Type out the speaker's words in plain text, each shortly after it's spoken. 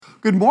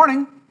Good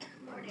morning.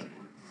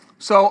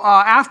 So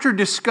after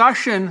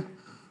discussion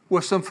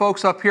with some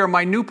folks up here,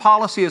 my new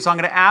policy is I'm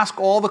going to ask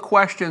all the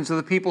questions of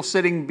the people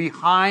sitting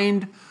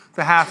behind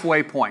the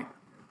halfway point.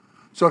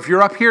 So if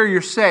you're up here,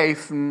 you're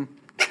safe.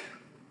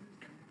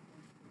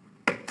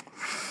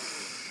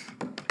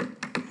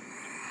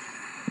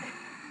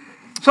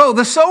 So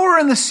the sower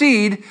and the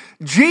seed,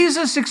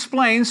 Jesus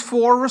explains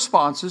 4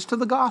 responses to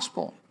the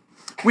gospel.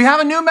 We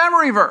have a new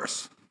memory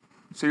verse.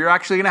 So you're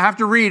actually going to have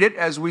to read it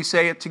as we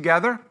say it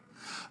together.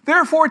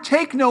 Therefore,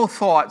 take no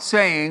thought,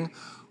 saying,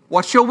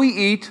 what shall we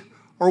eat,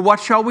 or what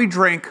shall we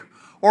drink,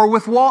 or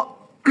with what,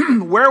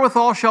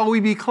 wherewithal shall we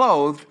be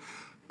clothed?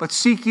 But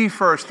seek ye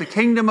first the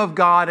kingdom of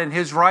God and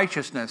his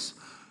righteousness,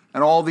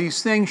 and all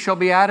these things shall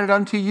be added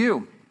unto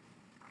you.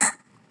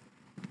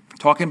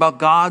 Talking about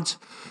God's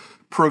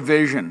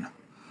provision.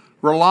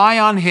 Rely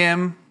on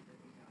him,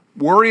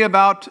 worry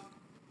about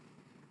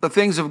the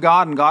things of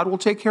God, and God will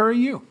take care of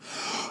you.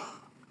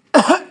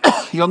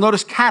 You'll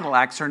notice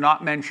Cadillacs are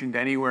not mentioned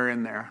anywhere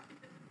in there.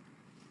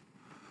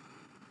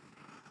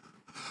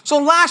 So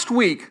last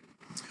week,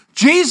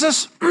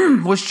 Jesus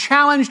was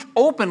challenged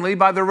openly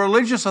by the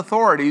religious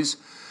authorities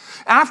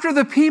after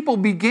the people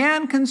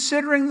began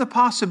considering the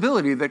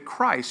possibility that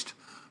Christ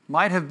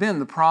might have been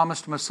the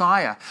promised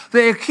Messiah.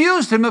 They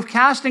accused him of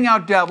casting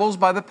out devils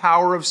by the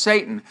power of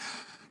Satan.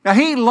 Now,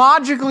 he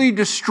logically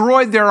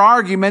destroyed their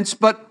arguments,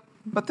 but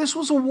this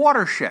was a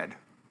watershed.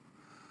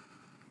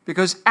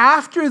 Because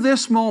after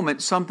this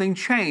moment, something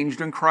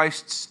changed in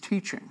Christ's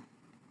teaching.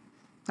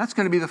 That's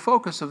going to be the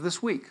focus of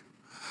this week.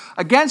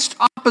 Against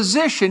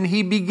opposition,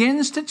 he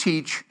begins to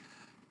teach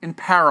in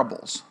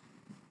parables.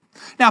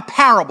 Now,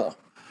 parable,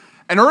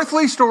 an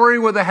earthly story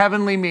with a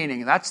heavenly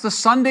meaning. That's the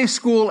Sunday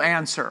school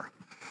answer.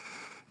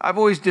 I've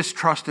always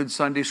distrusted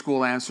Sunday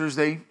school answers.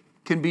 They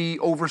can be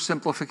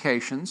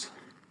oversimplifications.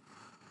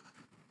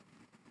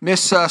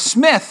 Miss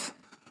Smith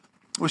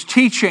was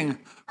teaching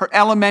her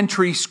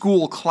elementary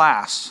school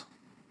class.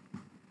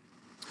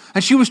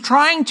 And she was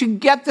trying to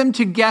get them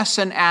to guess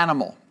an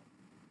animal.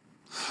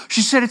 She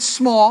said it's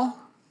small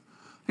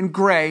and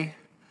gray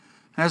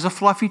and has a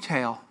fluffy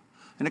tail.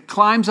 And it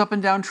climbs up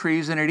and down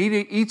trees and it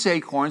eats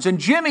acorns. And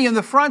Jimmy in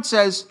the front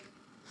says,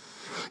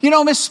 you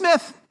know, Miss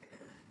Smith,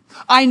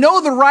 I know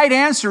the right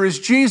answer is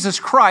Jesus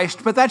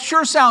Christ, but that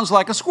sure sounds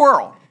like a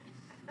squirrel.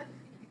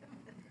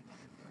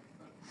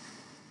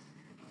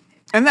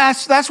 And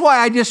that's why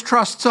I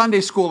distrust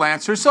Sunday school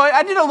answers. So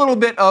I did a little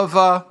bit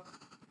of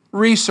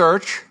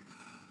research.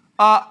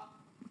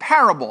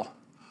 Parable,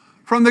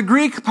 from the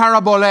Greek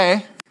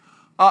parabole,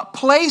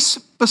 place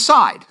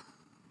beside.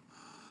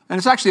 And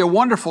it's actually a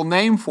wonderful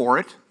name for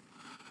it.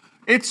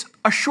 It's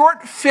a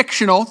short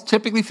fictional,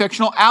 typically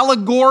fictional,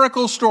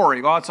 allegorical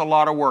story. Well, it's a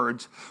lot of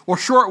words. Well,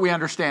 short we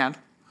understand.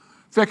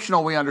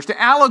 Fictional we understand.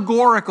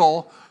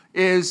 Allegorical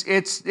is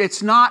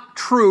it's not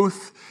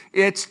truth.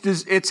 It's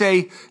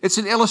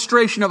an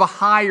illustration of a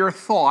higher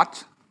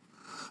thought,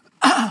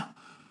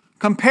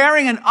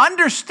 comparing an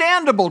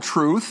understandable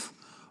truth,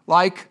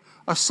 like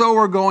a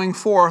sower going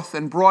forth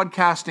and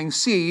broadcasting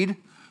seed,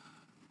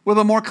 with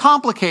a more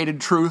complicated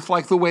truth,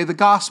 like the way the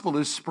gospel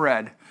is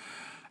spread.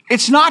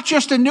 It's not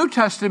just a New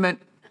Testament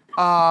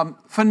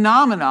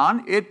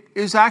phenomenon. It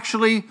is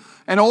actually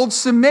an old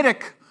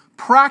Semitic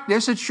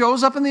practice. It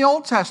shows up in the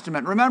Old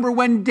Testament. Remember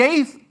when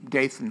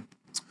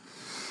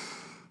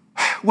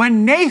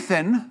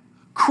Nathan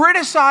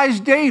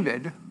criticized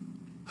David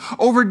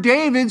over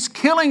David's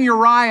killing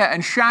Uriah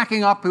and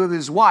shacking up with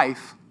his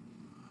wife,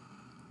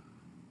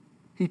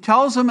 he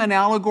tells him an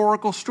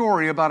allegorical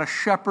story about a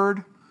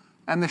shepherd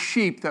and the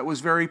sheep that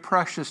was very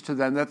precious to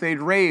them, that they'd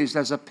raised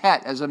as a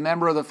pet, as a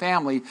member of the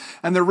family.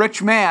 And the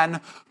rich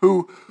man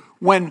who,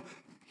 when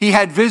he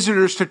had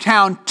visitors to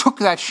town, took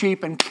that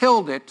sheep and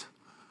killed it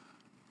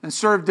and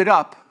served it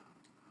up.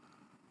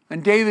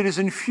 And David is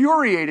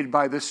infuriated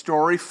by this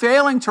story,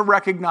 failing to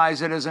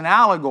recognize it as an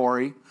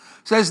allegory,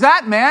 says,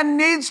 that man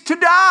needs to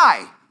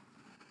die.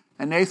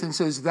 And Nathan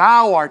says,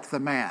 thou art the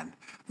man.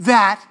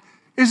 That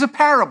is a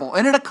parable.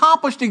 And it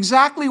accomplished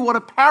exactly what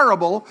a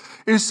parable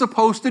is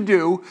supposed to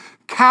do,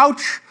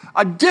 couch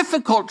a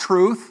difficult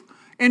truth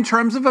in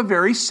terms of a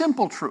very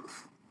simple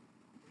truth.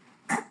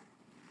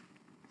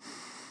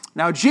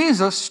 Now,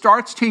 Jesus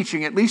starts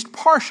teaching, at least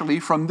partially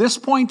from this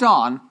point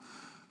on,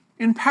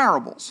 in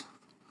parables.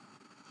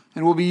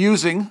 And we'll be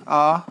using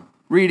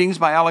readings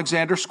by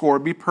Alexander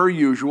Scorby per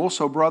usual.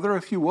 So, brother,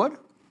 if you would.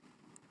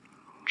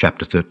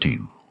 Chapter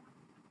 13.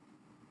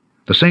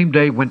 The same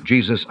day went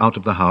Jesus out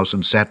of the house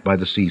and sat by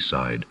the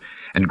seaside,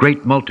 and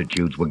great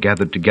multitudes were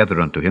gathered together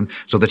unto him,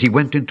 so that he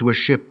went into a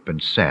ship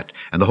and sat,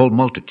 and the whole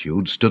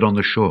multitude stood on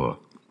the shore.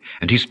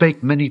 And he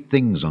spake many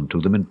things unto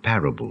them in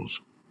parables,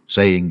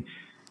 saying,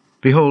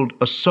 Behold,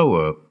 a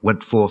sower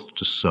went forth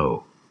to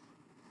sow.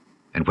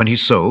 And when he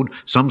sowed,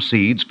 some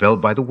seeds fell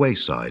by the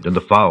wayside, and the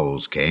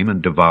fowls came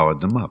and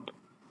devoured them up.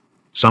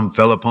 Some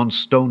fell upon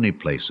stony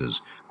places,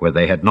 where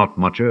they had not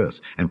much earth,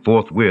 and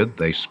forthwith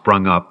they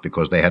sprung up,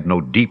 because they had no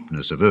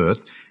deepness of earth,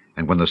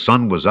 and when the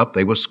sun was up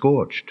they were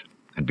scorched,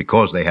 and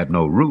because they had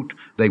no root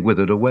they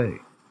withered away.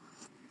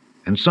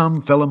 And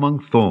some fell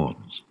among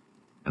thorns,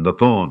 and the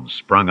thorns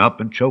sprung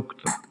up and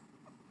choked them.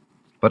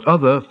 But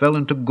other fell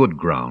into good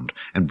ground,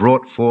 and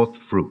brought forth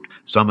fruit,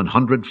 some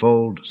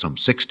 100-fold, some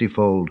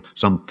 60-fold,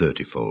 some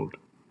 30-fold.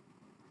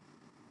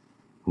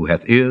 Who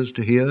hath ears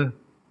to hear,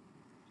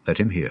 let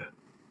him hear.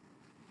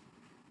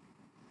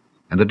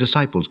 And the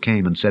disciples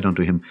came and said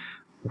unto him,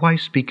 Why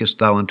speakest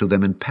thou unto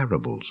them in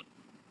parables?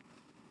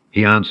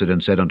 He answered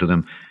and said unto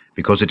them,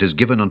 Because it is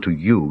given unto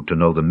you to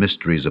know the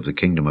mysteries of the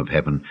kingdom of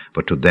heaven,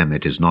 but to them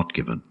it is not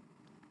given.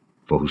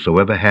 For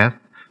whosoever hath,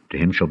 to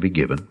him shall be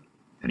given,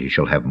 and he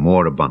shall have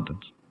more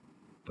abundance.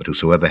 But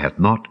whosoever hath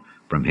not,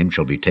 from him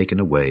shall be taken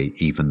away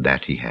even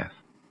that he hath.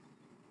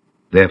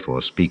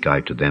 Therefore speak I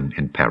to them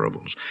in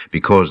parables,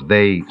 because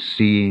they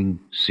seeing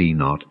see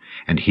not,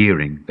 and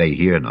hearing they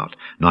hear not,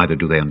 neither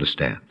do they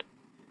understand.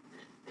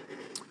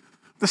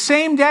 The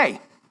same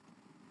day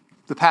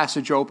the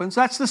passage opens,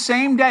 that's the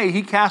same day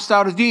he cast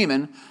out a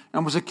demon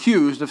and was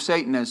accused of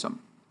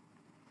Satanism.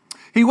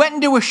 He went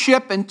into a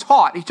ship and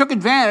taught. He took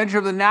advantage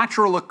of the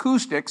natural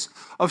acoustics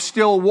of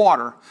still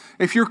water.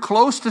 If you're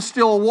close to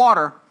still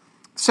water,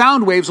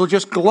 sound waves will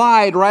just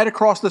glide right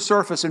across the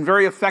surface and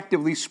very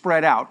effectively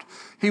spread out.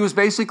 He was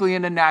basically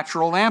in a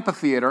natural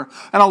amphitheater,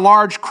 and a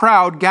large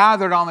crowd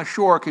gathered on the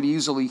shore could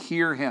easily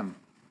hear him.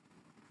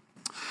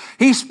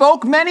 He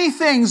spoke many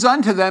things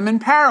unto them in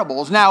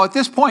parables. Now, at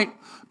this point,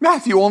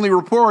 Matthew only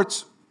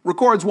records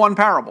one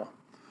parable.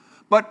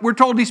 But we're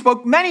told he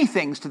spoke many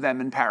things to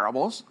them in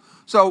parables.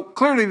 So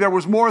clearly there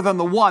was more than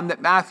the one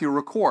that Matthew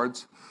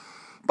records.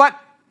 But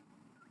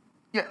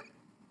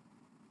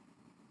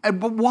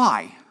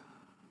why?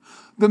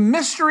 The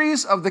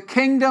mysteries of the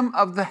kingdom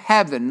of the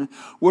heaven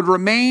would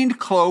remain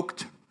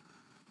cloaked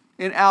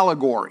in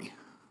allegory.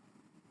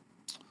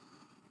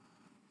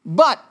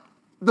 But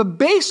the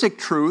basic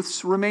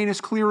truths remain as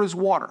clear as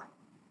water.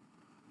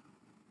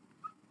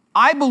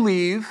 I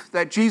believe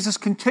that Jesus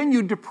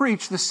continued to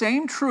preach the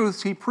same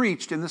truths he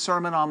preached in the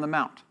Sermon on the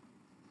Mount.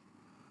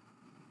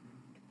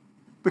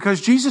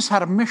 Because Jesus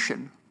had a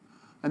mission,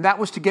 and that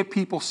was to get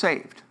people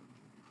saved.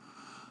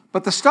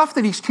 But the stuff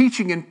that he's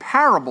teaching in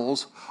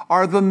parables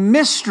are the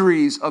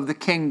mysteries of the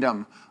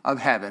kingdom of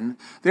heaven.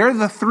 They're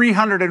the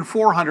 300 and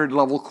 400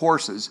 level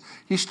courses.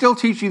 He's still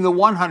teaching the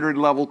 100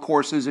 level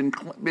courses in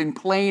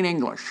plain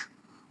English,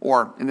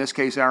 or in this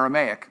case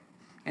Aramaic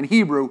and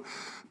Hebrew,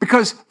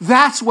 because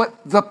that's what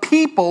the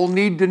people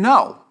need to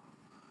know.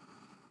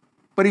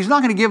 But he's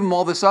not going to give them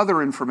all this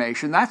other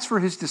information. That's for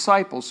his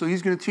disciples, so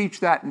he's going to teach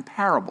that in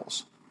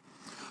parables.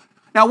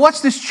 Now,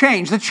 what's this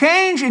change? The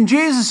change in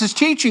Jesus'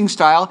 teaching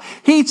style,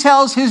 he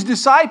tells his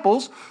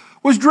disciples,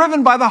 was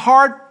driven by the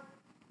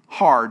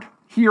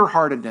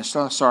hard-heartedness.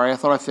 Oh, sorry, I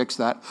thought I fixed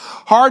that.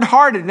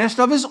 Hard-heartedness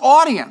of his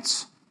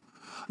audience.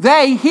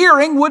 They,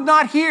 hearing, would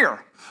not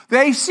hear.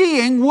 They,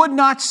 seeing, would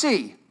not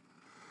see.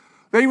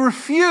 They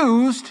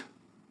refused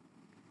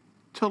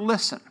to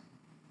listen.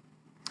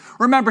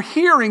 Remember,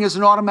 hearing is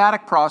an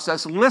automatic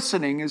process.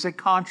 Listening is a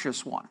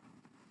conscious one.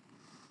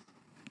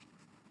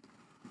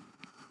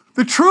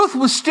 The truth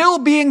was still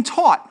being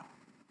taught.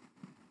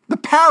 The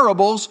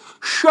parables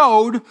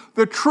showed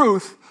the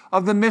truth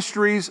of the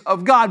mysteries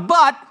of God.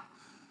 But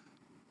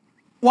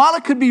while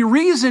it could be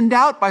reasoned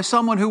out by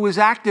someone who was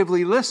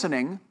actively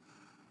listening,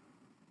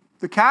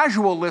 the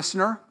casual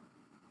listener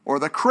or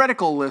the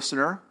critical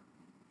listener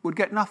would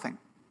get nothing.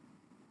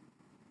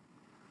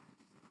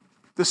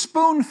 The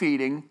spoon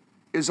feeding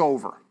is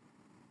over.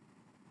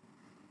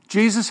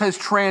 Jesus has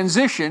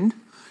transitioned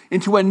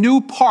into a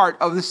new part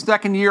of the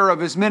second year of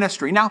his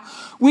ministry. Now,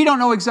 we don't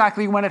know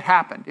exactly when it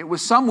happened. It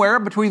was somewhere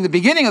between the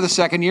beginning of the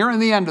second year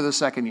and the end of the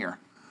second year.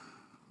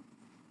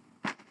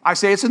 I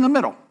say it's in the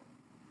middle.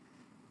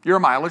 Your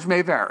mileage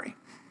may vary.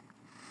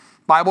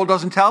 Bible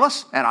doesn't tell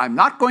us, and I'm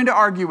not going to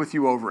argue with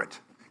you over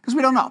it, because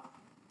we don't know.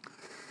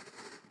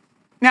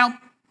 Now,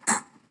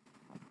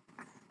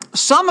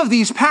 some of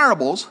these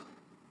parables,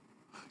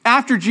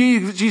 after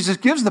Jesus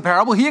gives the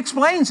parable, he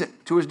explains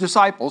it to his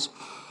disciples.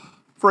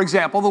 For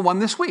example, the one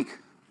this week.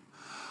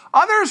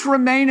 Others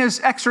remain as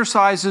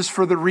exercises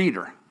for the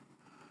reader.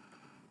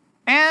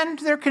 And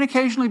there can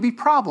occasionally be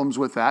problems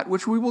with that,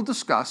 which we will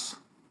discuss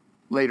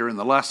later in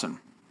the lesson.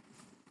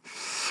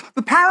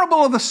 The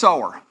parable of the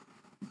sower.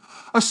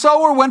 A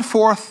sower went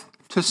forth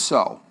to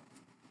sow.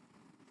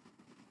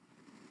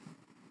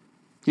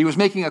 He was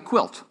making a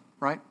quilt,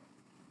 right?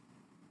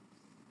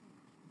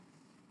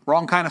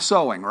 Wrong kind of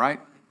sewing, right?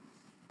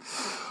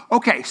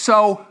 Okay,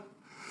 so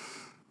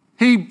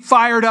he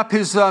fired up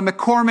his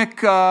McCormick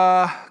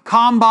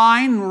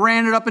combine,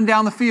 ran it up and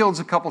down the fields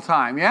a couple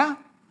times, yeah?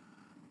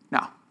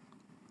 No.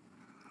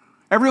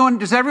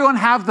 Does everyone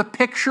have the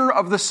picture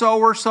of the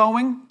sower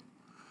sowing?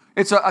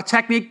 It's a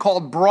technique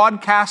called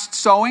broadcast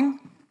sowing.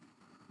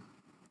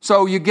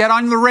 So you get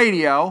on the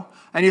radio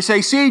and you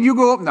say, seed, you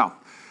go up. No.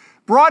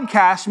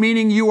 Broadcast,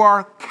 meaning you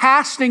are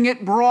casting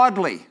it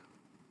broadly.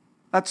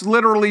 That's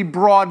literally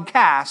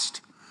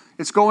broadcast.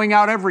 It's going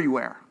out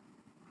everywhere.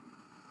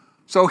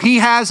 So he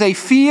has a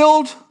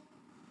field,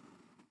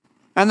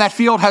 and that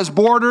field has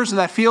borders, and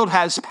that field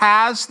has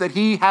paths that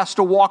he has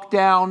to walk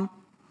down.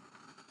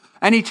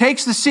 and he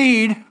takes the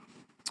seed.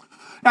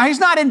 Now, he's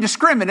not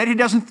indiscriminate. He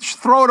doesn't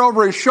throw it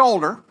over his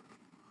shoulder,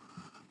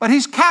 but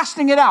he's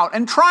casting it out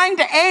and trying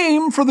to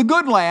aim for the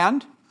good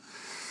land,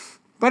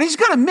 but he's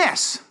going to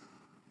miss.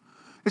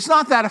 It's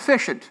not that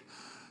efficient.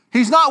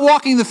 He's not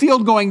walking the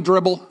field going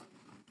dribble,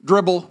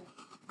 dribble.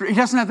 He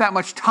doesn't have that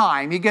much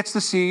time. He gets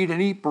the seed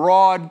and he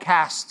broadly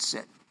casts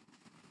it.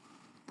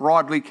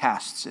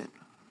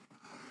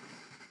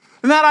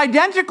 And that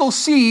identical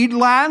seed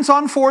lands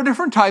on 4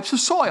 different types of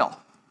soil.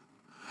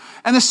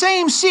 And the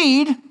same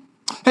seed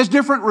has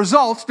different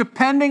results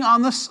depending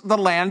on the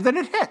land that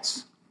it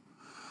hits.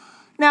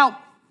 Now,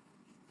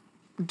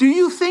 do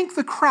you think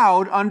the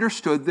crowd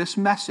understood this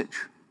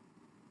message?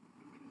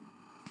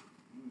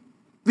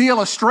 The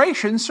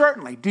illustration,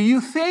 certainly. Do you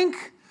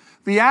think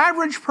the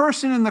average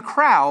person in the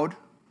crowd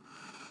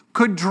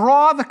could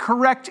draw the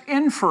correct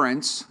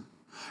inference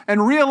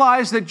and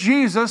realize that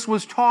Jesus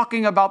was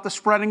talking about the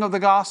spreading of the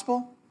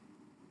gospel?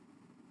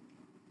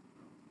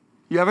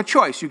 You have a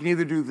choice. You can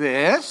either do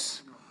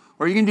this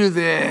or you can do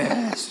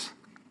this.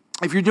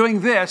 If you're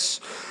doing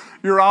this,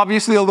 you're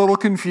obviously a little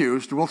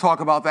confused. We'll talk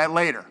about that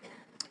later.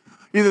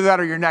 Either that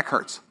or your neck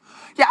hurts.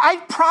 Yeah,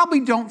 I probably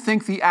don't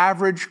think the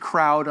average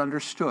crowd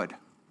understood.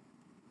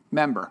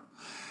 Remember,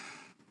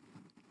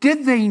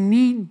 did they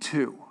need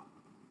to?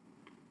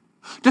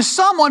 Does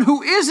someone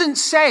who isn't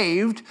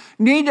saved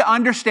need to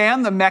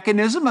understand the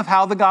mechanism of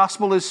how the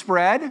gospel is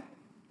spread?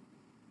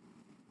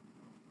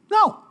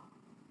 No.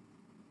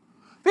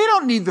 They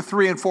don't need the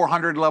 300 and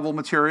 400 level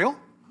material.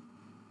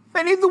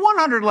 They need the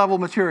 100 level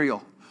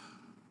material.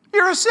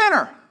 You're a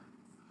sinner.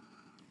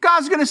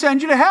 God's going to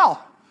send you to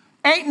hell.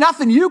 Ain't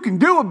nothing you can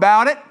do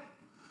about it.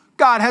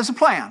 God has a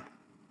plan.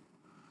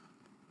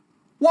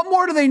 What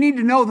more do they need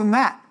to know than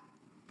that?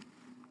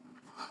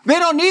 They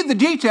don't need the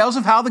details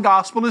of how the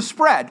gospel is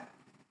spread.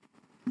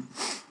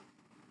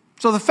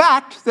 So the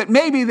fact that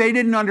maybe they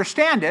didn't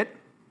understand it,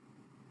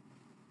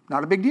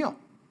 not a big deal.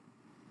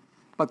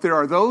 But there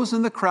are those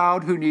in the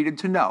crowd who needed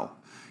to know,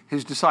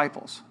 his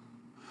disciples.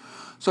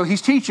 So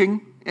he's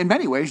teaching, in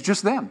many ways,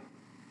 just them.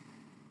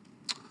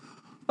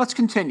 Let's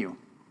continue.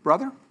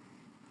 Brother?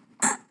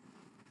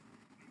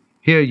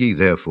 Hear ye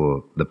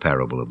therefore the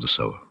parable of the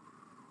sower.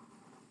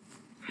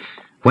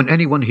 When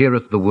anyone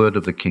heareth the word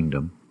of the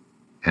kingdom,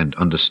 and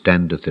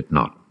understandeth it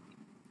not,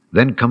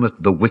 then cometh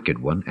the wicked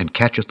one, and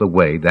catcheth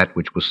away that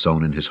which was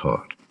sown in his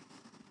heart.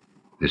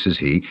 This is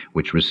he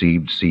which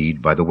received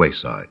seed by the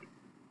wayside.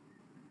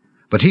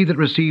 But he that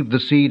received the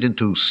seed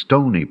into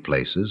stony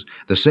places,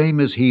 the same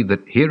is he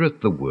that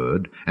heareth the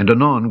word, and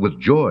anon with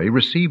joy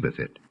receiveth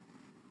it.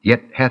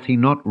 Yet hath he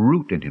not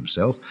root in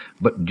himself,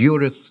 but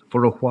dureth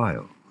for a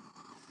while.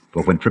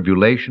 For when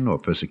tribulation or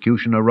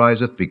persecution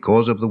ariseth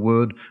because of the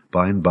word,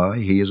 by and by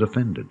he is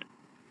offended.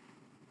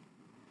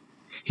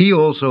 He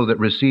also that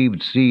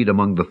received seed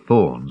among the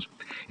thorns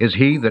is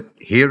he that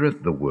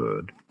heareth the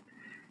word,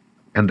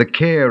 and the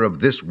care of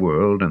this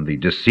world and the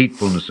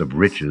deceitfulness of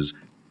riches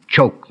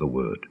choke the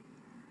word,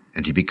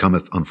 and he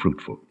becometh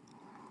unfruitful.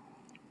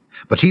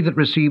 But he that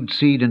received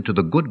seed into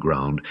the good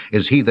ground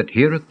is he that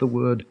heareth the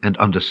word and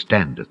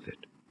understandeth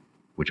it,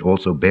 which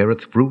also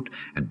beareth fruit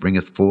and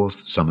bringeth forth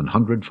some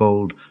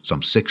 100-fold,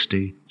 some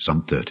 60,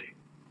 some 30.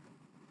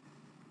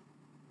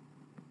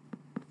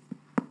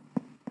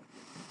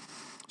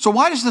 So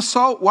why does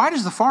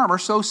the farmer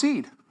sow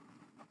seed?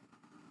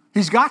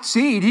 He's got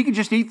seed. He could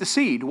just eat the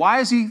seed. Why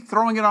is he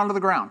throwing it onto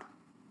the ground?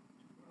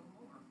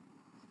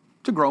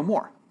 To grow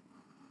more.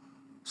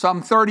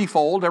 Some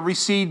 30-fold, every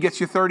seed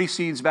gets you 30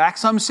 seeds back.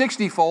 Some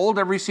 60-fold,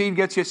 every seed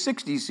gets you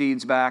 60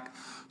 seeds back.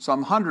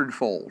 Some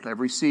 100-fold,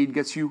 every seed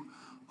gets you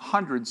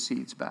 100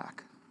 seeds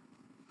back.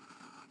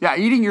 Yeah,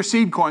 eating your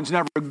seed corn is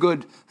never a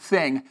good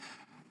thing.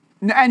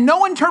 And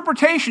no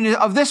interpretation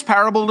of this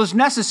parable is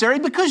necessary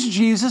because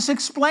Jesus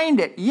explained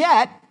it.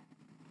 Yet,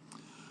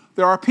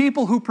 there are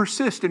people who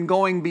persist in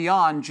going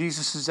beyond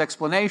Jesus'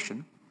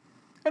 explanation.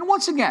 And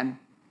once again,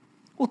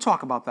 we'll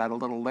talk about that a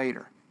little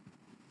later.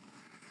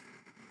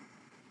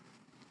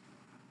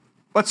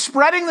 But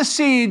spreading the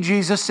seed,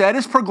 Jesus said,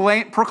 is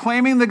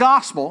proclaiming the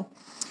gospel.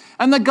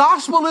 And the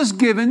gospel is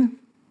given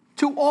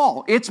to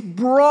all. It's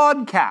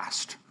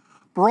broadcast,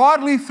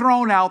 broadly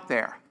thrown out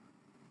there.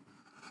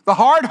 The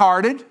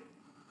hard-hearted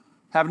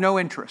have no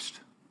interest.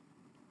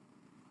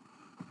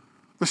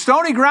 The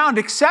stony ground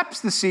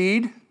accepts the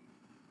seed,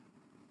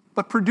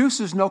 but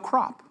produces no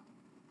crop.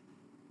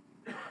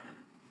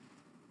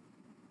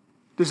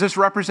 Does this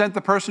represent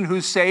the person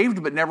who's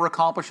saved but never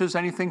accomplishes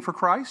anything for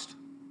Christ?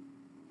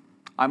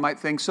 I might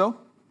think so.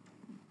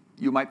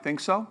 You might think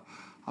so.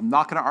 I'm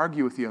not going to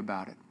argue with you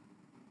about it.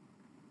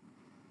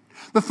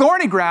 The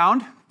thorny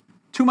ground,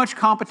 too much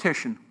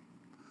competition.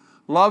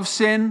 Love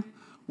sin,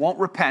 won't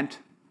repent.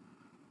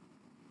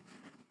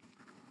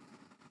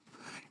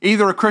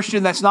 Either a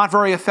Christian that's not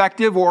very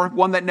effective or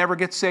one that never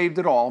gets saved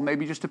at all,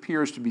 maybe just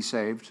appears to be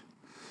saved.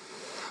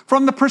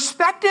 From the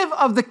perspective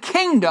of the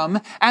kingdom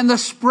and the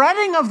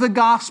spreading of the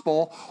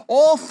gospel,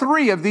 all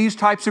three of these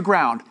types of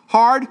ground,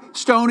 hard,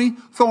 stony,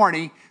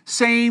 thorny,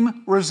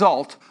 same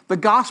result. The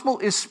gospel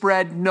is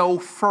spread no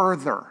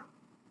further.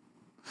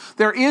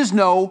 There is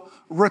no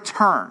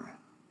return.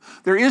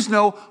 There is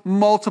no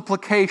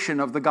multiplication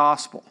of the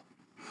gospel.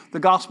 The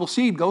gospel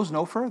seed goes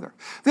no further.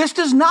 This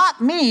does not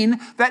mean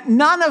that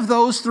none of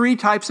those three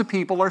types of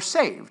people are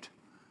saved.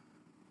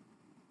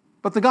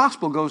 But the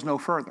gospel goes no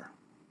further.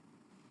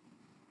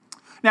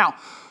 Now,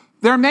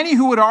 there are many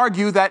who would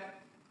argue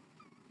that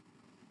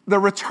the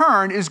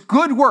return is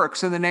good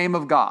works in the name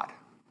of God.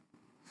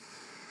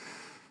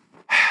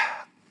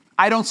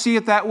 I don't see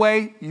it that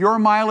way. Your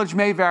mileage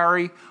may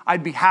vary.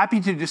 I'd be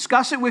happy to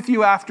discuss it with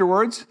you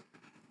afterwards,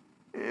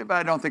 but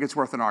I don't think it's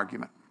worth an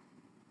argument.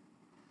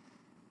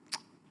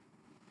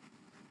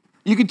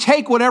 You can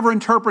take whatever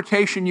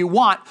interpretation you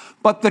want,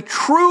 but the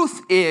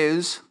truth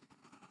is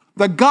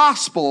the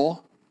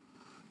gospel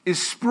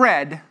is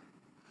spread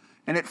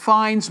and it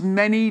finds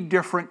many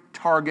different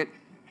target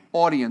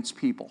audience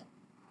people.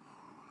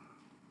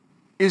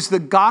 Is the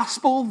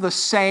gospel the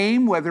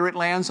same whether it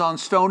lands on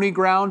stony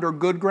ground or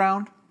good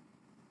ground?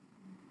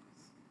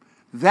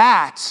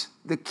 That's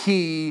the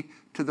key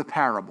to the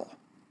parable.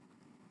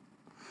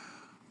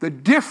 The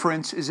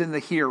difference is in the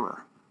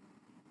hearer.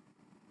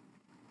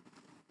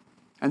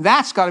 And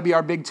that's got to be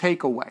our big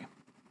takeaway.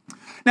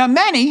 Now,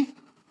 many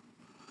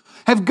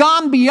have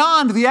gone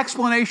beyond the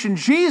explanation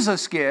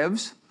Jesus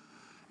gives,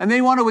 and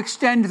they want to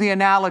extend the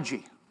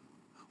analogy.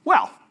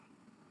 Well,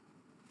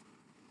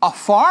 a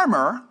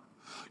farmer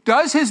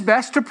does his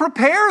best to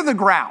prepare the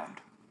ground.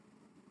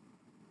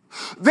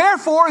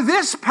 Therefore,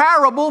 this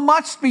parable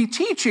must be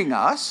teaching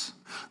us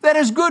that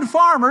as good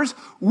farmers,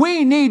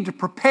 we need to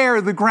prepare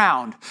the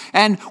ground.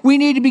 And we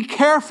need to be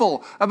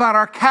careful about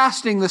our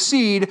casting the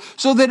seed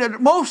so that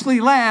it mostly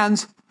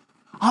lands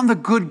on the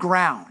good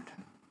ground.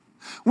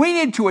 We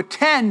need to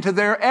attend to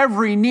their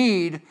every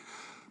need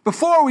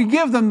before we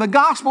give them the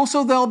gospel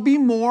so they'll be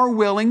more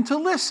willing to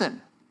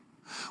listen.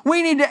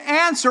 We need to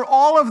answer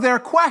all of their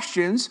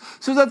questions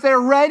so that they're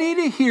ready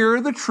to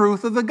hear the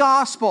truth of the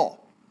gospel.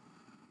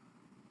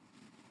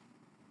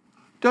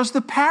 Does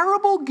the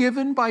parable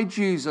given by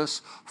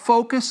Jesus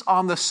focus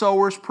on the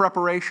sower's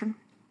preparation?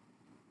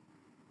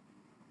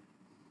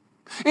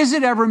 Is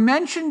it ever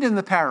mentioned in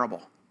the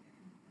parable?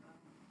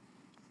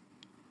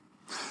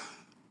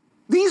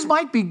 These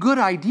might be good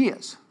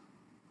ideas,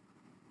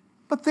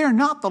 but they're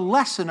not the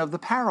lesson of the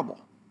parable.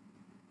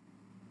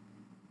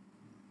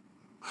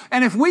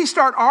 And if we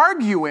start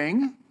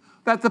arguing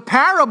that the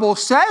parable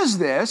says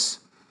this,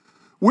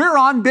 we're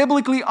on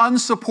biblically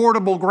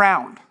unsupportable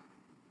ground.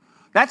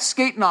 That's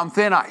skating on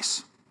thin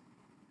ice.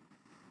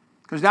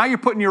 Because now you're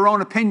putting your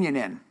own opinion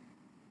in.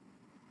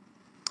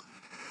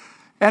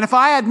 And if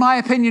I add my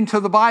opinion to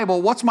the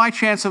Bible, what's my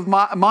chance of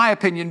my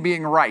opinion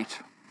being right?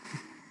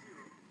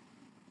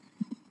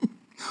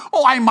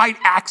 Oh, I might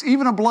axe.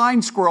 Even a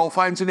blind squirrel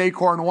finds an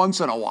acorn once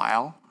in a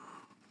while.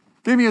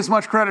 Give me as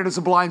much credit as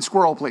a blind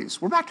squirrel,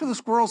 please. We're back to the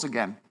squirrels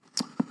again.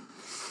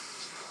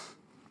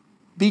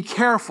 Be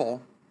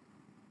careful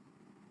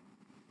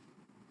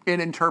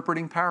in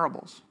interpreting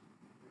parables.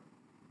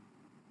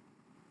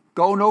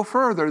 Go no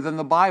further than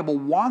the Bible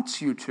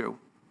wants you to.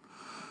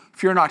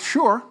 If you're not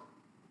sure,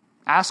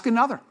 ask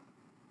another.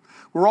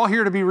 We're all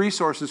here to be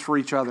resources for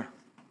each other.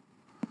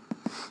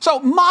 So,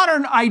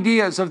 modern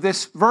ideas of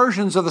this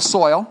versions of the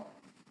soil.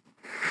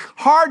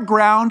 Hard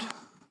ground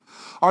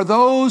are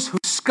those who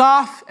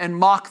scoff and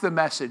mock the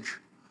message.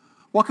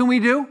 What can we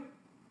do?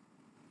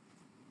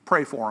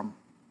 Pray for them.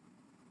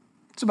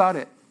 That's about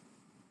it.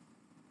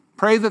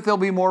 Pray that they'll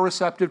be more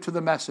receptive to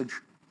the message.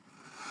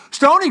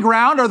 Stony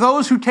ground are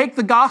those who take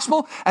the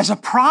gospel as a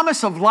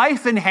promise of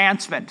life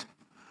enhancement.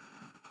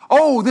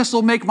 Oh, this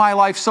will make my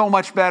life so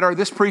much better.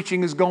 This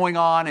preaching is going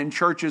on in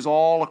churches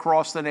all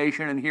across the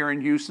nation and here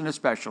in Houston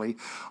especially.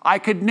 I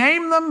could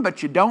name them,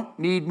 but you don't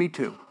need me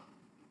to.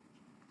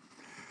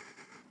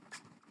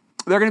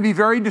 They're going to be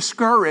very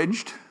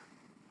discouraged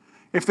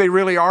if they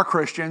really are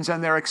Christians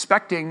and they're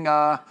expecting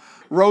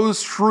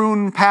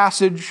rose-strewn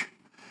passage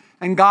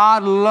and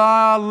God,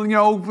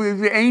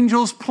 the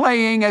angels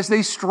playing as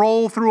they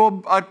stroll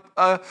through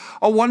a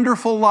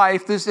wonderful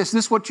life. Is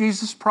this what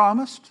Jesus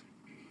promised?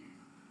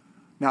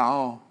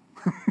 No.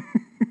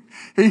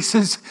 He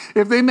says,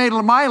 if they made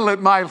my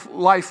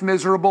life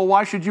miserable,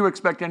 why should you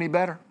expect any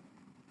better?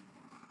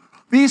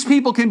 These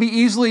people can be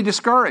easily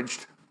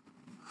discouraged.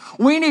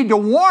 We need to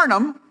warn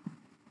them,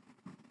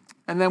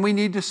 and then we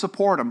need to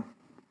support them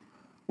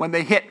when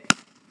they hit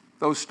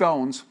those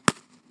stones.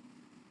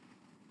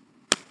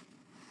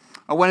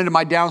 I went into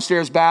my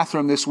downstairs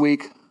bathroom this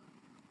week,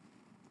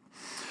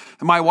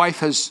 and my wife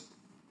has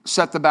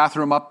set the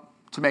bathroom up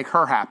to make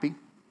her happy.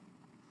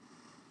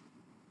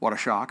 What a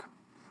shock.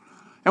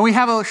 And we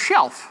have a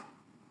shelf,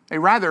 a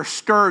rather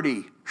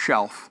sturdy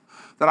shelf,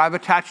 that I've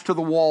attached to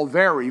the wall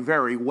very,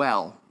 very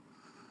well.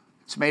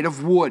 It's made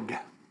of wood.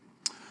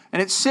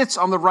 And it sits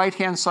on the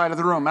right-hand side of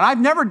the room. And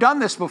I've never done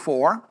this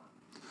before,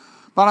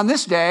 but on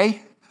this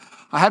day,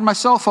 I had my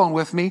cell phone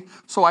with me,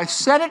 so I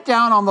set it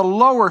down on the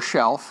lower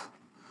shelf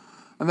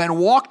and then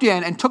walked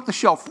in and took the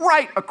shelf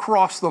right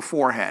across the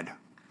forehead.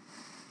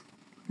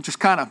 Just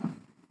kind of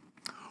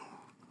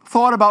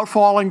thought about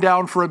falling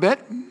down for a bit.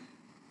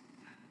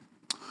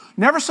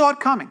 Never saw it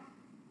coming.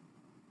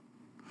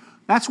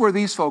 That's where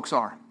these folks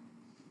are.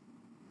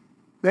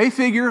 They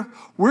figure,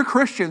 we're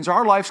Christians,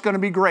 our life's going to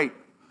be great.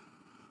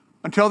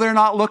 Until they're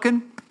not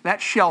looking,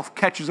 that shelf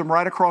catches them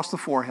right across the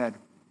forehead.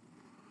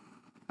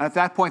 And at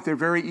that point, they're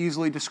very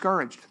easily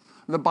discouraged.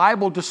 The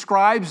Bible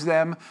describes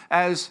them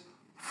as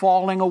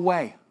falling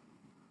away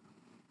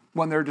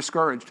when they're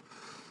discouraged.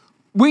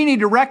 We need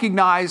to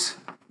recognize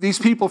these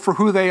people for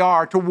who they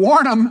are, to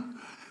warn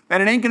them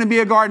that it ain't going to be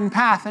a garden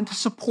path, and to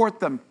support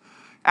them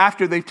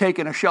after they've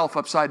taken a shelf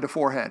upside the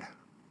forehead.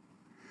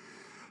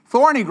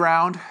 Thorny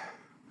ground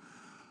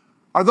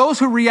are those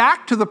who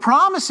react to the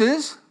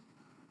promises.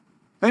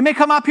 They may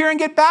come up here and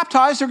get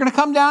baptized. They're going to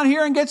come down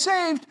here and get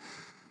saved,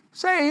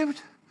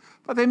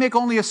 but they make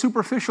only a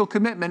superficial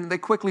commitment and they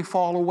quickly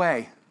fall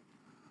away.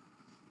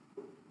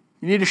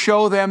 You need to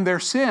show them their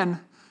sin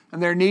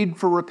and their need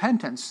for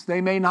repentance.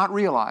 They may not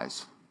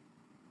realize.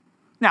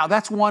 Now,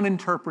 that's one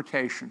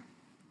interpretation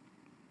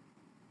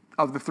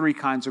of the three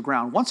kinds of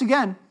ground. Once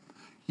again,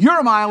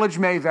 your mileage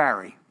may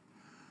vary,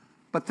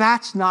 but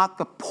that's not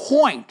the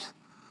point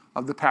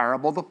of the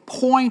parable. The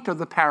point of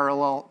the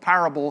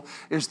parable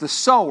is the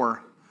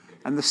sower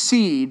and the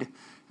seed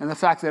and the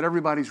fact that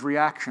everybody's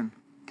reaction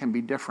can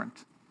be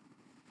different.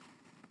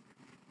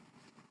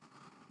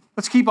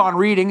 Let's keep on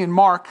reading in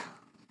Mark.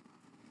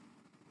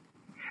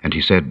 And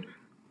he said,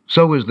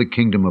 "So is the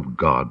kingdom of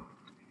God,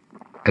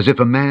 as if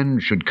a man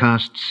should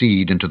cast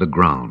seed into the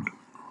ground,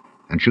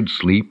 and should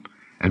sleep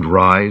and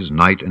rise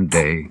night and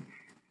day,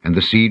 and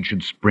the seed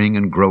should spring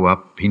and grow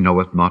up, he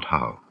knoweth not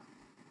how.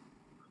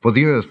 For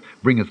the earth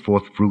bringeth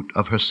forth fruit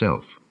of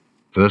herself,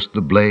 first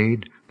the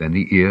blade, then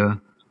the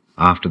ear,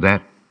 after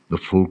that the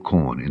full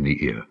corn in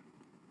the ear.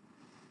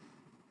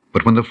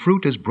 But when the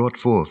fruit is brought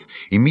forth,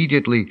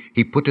 immediately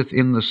he putteth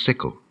in the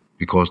sickle,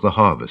 because the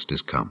harvest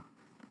is come."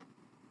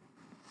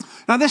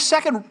 Now this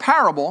second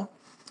parable,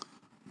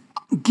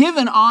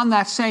 given on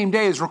that same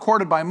day, is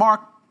recorded by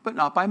Mark, but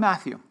not by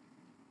Matthew.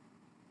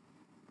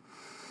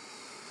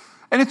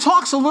 And it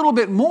talks a little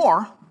bit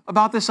more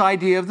about this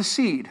idea of the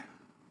seed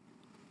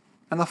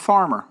and the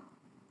farmer.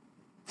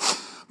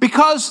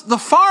 Because the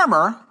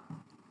farmer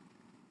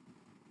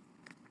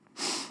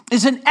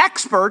is an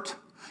expert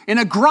in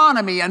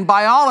agronomy and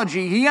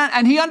biology,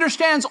 and he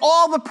understands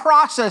all the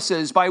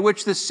processes by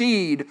which the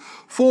seed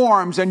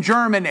forms and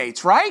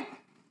germinates, right?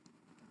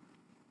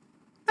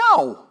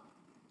 No.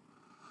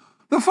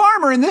 The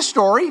farmer in this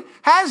story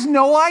has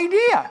no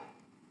idea.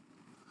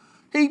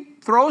 He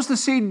throws the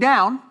seed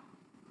down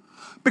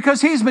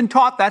because he's been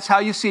taught that's how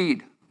you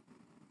seed.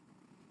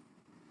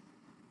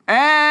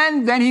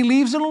 And then he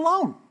leaves it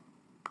alone.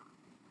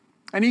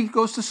 And he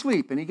goes to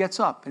sleep, and he gets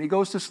up, and he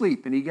goes to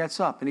sleep, and he gets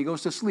up, and he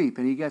goes to sleep,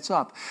 and he gets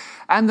up.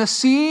 And the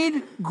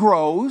seed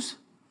grows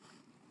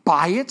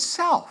by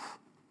itself.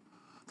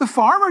 The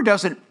farmer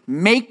doesn't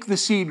make the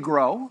seed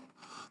grow.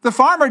 The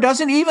farmer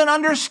doesn't even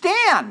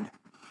understand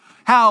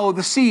how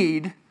the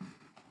seed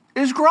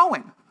is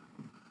growing.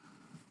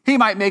 He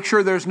might make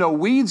sure there's no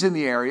weeds in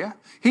the area.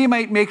 He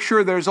might make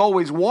sure there's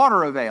always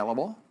water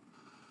available.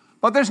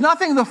 But there's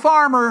nothing the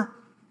farmer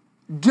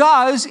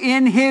does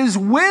in his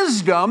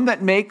wisdom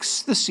that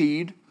makes the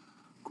seed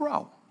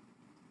grow.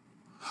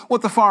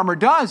 What the farmer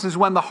does is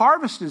when the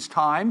harvest is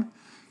time,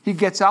 he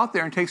gets out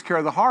there and takes care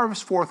of the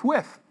harvest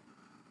forthwith.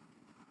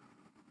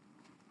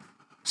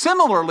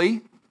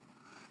 Similarly,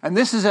 and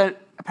this is a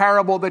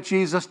parable that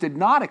Jesus did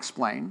not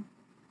explain,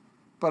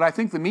 but I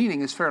think the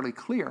meaning is fairly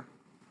clear.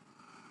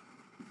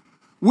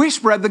 We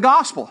spread the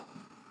gospel.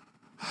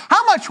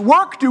 How much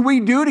work do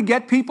we do to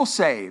get people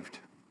saved?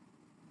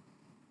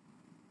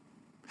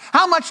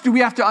 How much do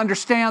we have to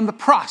understand the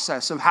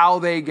process of how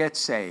they get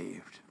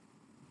saved?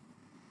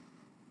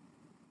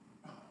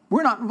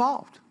 We're not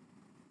involved.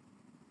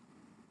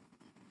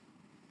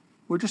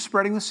 We're just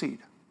spreading the seed.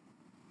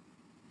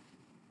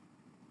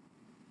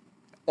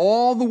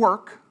 All the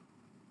work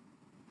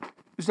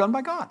is done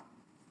by God.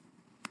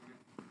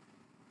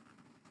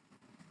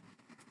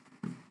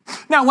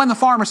 Now, when the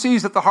farmer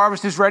sees that the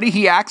harvest is ready,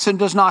 he acts and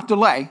does not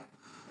delay.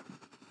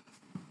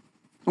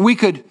 We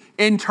could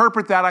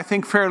interpret that, I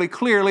think, fairly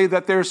clearly,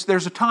 that there's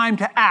a time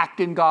to act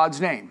in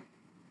God's name.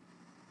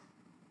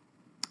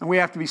 And we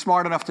have to be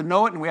smart enough to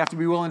know it, and we have to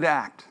be willing to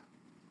act.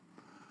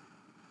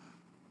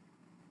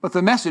 But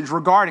the message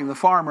regarding the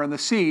farmer and the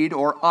seed,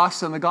 or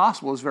us and the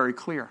gospel, is very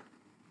clear.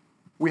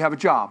 We have a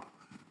job.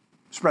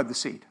 Spread the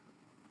seed.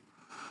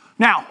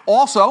 Now,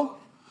 also,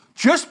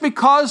 just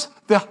because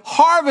the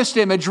harvest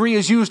imagery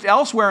is used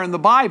elsewhere in the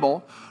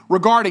Bible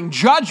regarding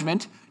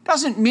judgment,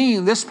 doesn't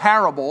mean this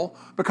parable,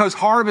 because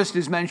harvest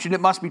is mentioned,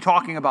 it must be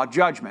talking about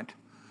judgment.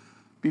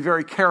 Be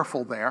very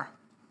careful there.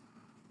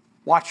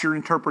 Watch your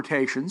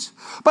interpretations.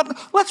 But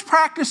let's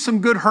practice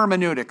some good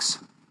hermeneutics.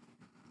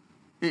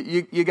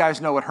 You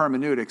guys know what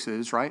hermeneutics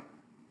is, right?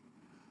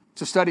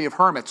 It's a study of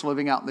hermits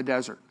living out in the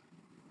desert.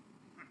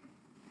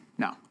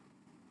 No.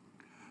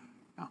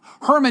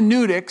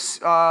 Hermeneutics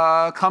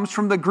comes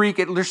from the Greek.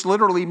 It just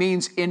literally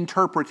means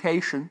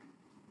interpretation.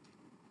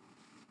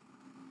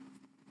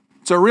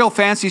 It's a real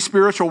fancy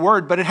spiritual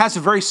word, but it has a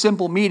very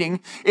simple meaning.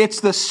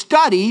 It's the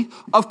study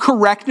of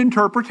correct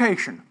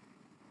interpretation.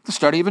 The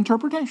study of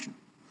interpretation.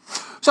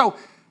 So,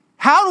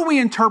 how do we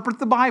interpret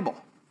the Bible?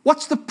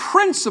 What's the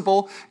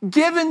principle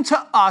given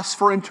to us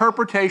for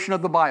interpretation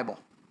of the Bible?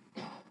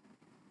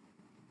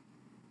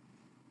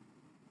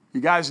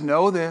 You guys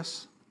know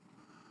this.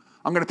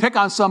 I'm going to pick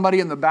on somebody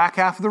in the back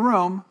half of the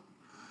room.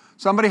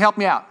 Somebody help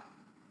me out.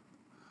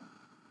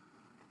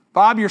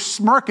 Bob, you're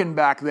smirking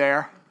back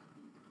there.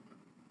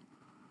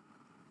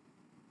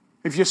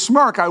 If you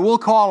smirk, I will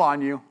call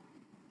on you.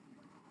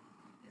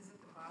 Is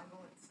it the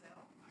Bible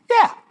itself?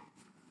 Yeah.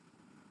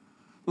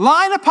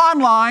 Line upon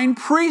line,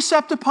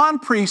 precept upon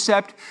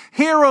precept,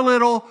 here a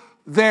little,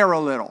 there a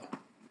little.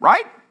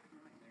 Right?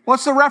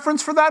 What's the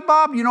reference for that,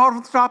 Bob? You know it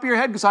off the top of your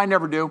head? Because I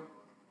never do.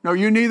 No,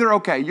 you neither?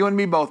 Okay, you and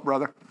me both,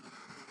 brother.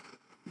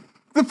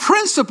 The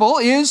principle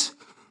is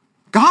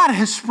God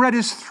has spread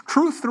His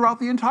truth throughout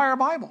the entire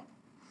Bible.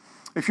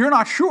 If you're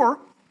not sure,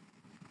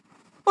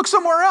 look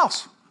somewhere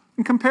else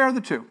and compare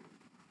the two.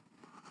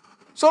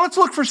 So let's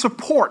look for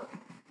support.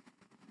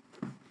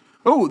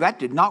 Oh, that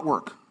did not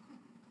work.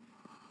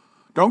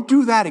 Don't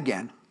do that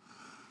again.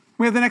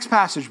 We have the next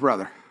passage,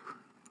 brother.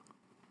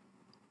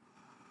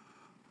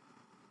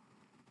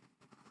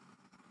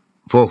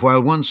 For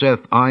while one saith,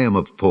 I am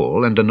of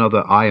Paul, and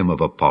another, I am of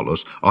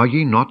Apollos, are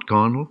ye not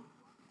carnal?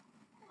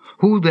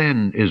 Who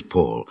then is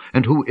Paul,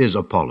 and who is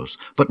Apollos,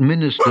 but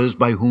ministers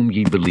by whom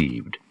ye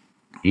believed,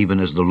 even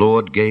as the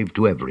Lord gave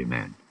to every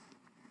man?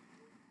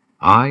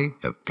 I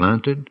have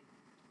planted,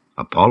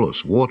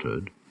 Apollos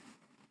watered,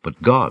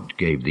 but God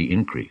gave the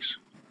increase.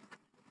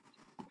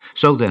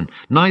 So then,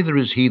 neither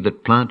is he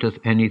that planteth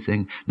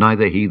anything,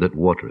 neither he that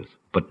watereth,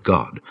 but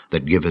God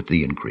that giveth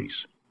the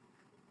increase.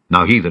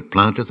 Now he that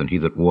planteth and he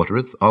that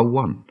watereth are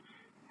one,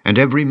 and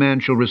every man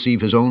shall receive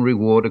his own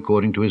reward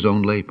according to his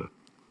own labor.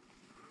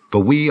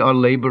 For we are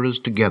laborers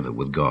together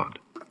with God.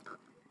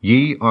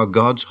 Ye are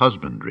God's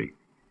husbandry,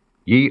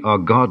 ye are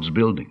God's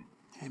building.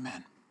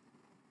 Amen.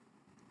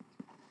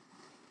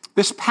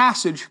 This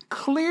passage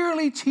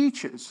clearly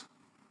teaches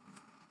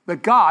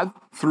that God,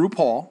 through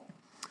Paul,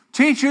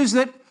 teaches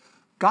that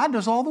God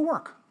does all the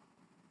work.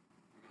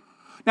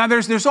 Now,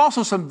 there's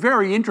also some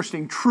very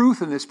interesting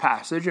truth in this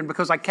passage, and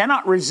because I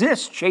cannot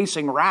resist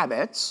chasing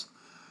rabbits,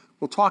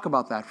 we'll talk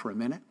about that for a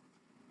minute.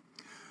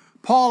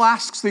 Paul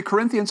asks the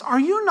Corinthians, are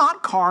you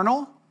not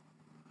carnal?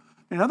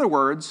 In other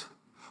words,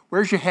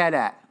 where's your head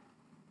at?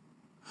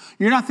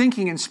 You're not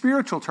thinking in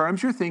spiritual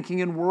terms, you're thinking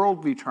in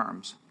worldly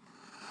terms.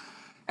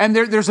 And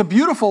there's a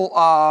beautiful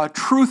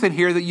truth in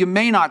here that you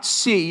may not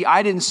see.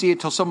 I didn't see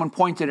it till someone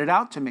pointed it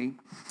out to me.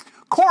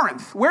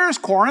 Corinth. Where is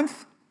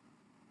Corinth?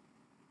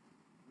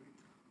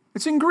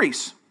 It's in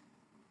Greece.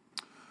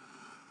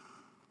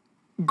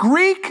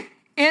 Greek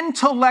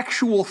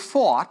intellectual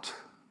thought,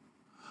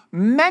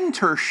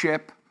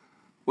 mentorship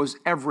was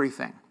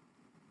everything.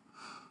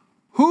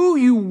 Who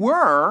you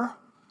were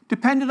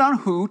depended on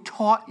who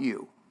taught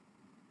you.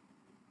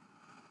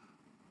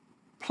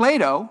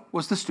 Plato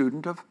was the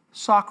student of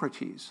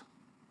Socrates.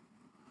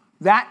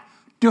 That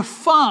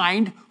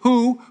defined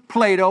who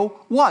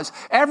Plato was.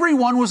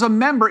 Everyone was a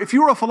member. If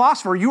you were a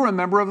philosopher, you were a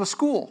member of a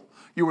school.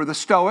 You were the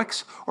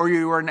Stoics, or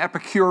you were an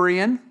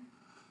Epicurean,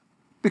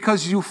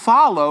 because you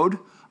followed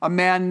a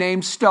man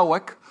named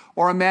Stoic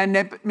or a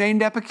man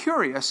named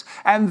Epicurus.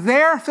 And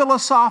their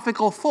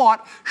philosophical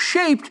thought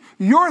shaped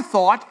your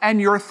thought and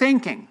your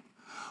thinking.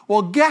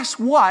 Well, guess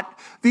what?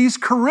 These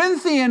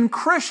Corinthian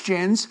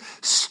Christians,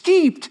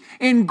 steeped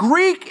in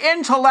Greek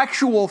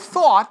intellectual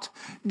thought,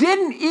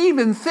 didn't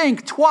even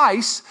think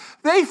twice.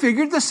 They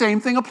figured the same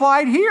thing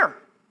applied here.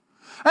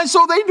 And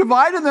so they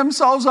divided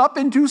themselves up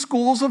into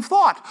schools of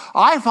thought.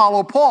 I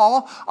follow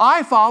Paul.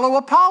 I follow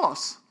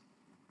Apollos.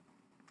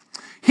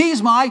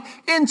 He's my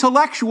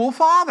intellectual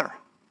father.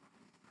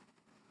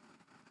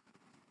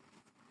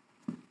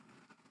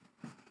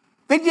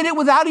 They did it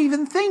without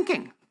even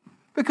thinking,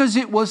 because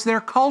it was their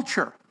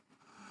culture.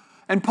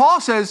 And Paul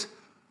says,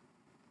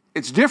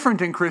 it's different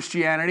in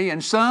Christianity,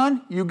 and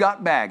son, you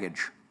got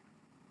baggage.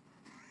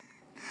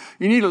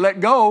 You need to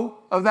let go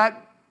of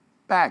that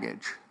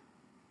baggage.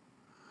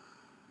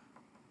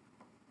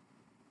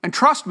 And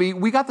trust me,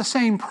 we got the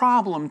same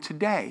problem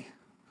today.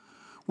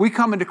 We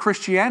come into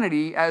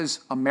Christianity as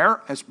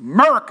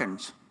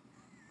Americans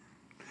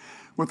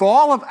with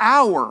all of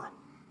our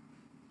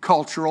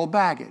cultural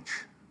baggage.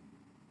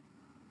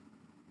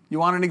 You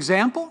want an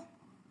example?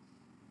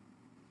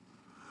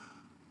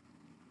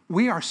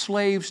 We are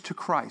slaves to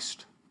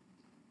Christ.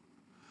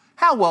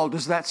 How well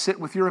does that sit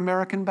with your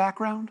American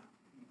background?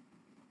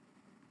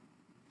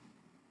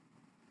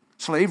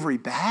 Slavery,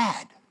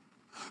 bad.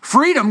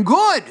 Freedom,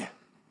 good.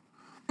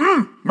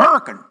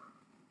 American.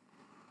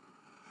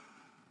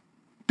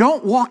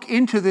 Don't walk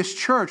into this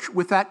church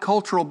with that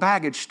cultural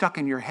baggage stuck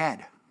in your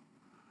head.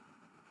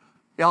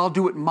 I'll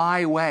do it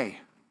my way.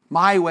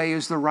 My way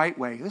is the right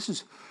way.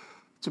 It's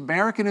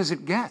American as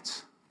it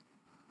gets.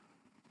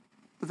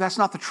 But that's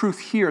not the truth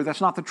here.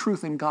 That's not the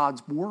truth in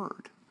God's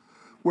Word.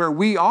 where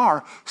we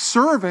are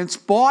servants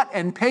bought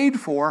and paid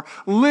for,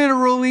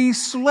 literally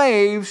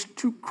slaves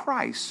to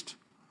Christ.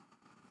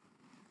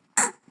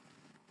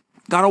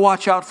 Got to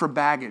watch out for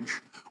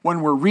baggage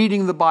when we're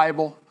reading the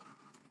Bible,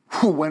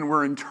 when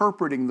we're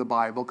interpreting the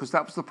Bible, because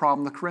that was the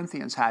problem the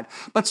Corinthians had.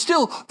 But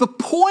still, the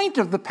point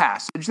of the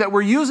passage that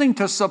we're using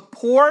to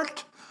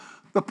support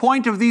the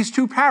point of these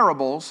two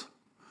parables,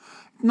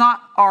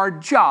 not our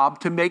job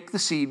to make the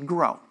seed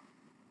grow.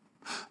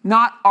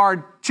 Not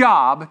our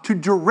job to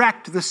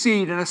direct the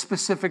seed in a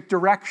specific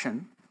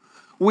direction.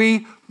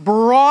 We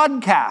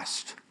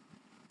broadcast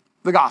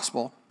the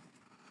gospel,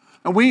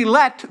 and we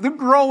let the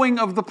growing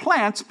of the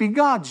plants be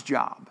God's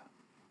job.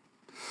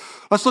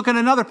 Let's look at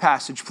another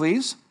passage,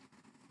 please.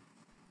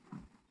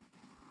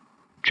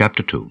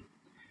 Chapter 2.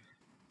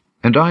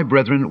 And I,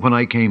 brethren, when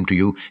I came to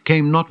you,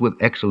 came not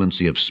with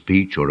excellency of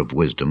speech or of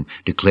wisdom,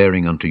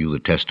 declaring unto you the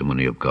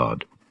testimony of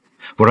God.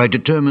 For I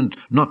determined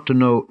not to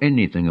know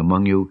anything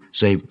among you,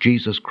 save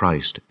Jesus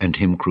Christ and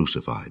him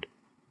crucified.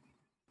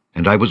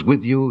 And I was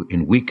with you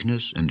in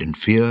weakness and in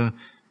fear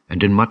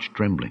and in much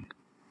trembling.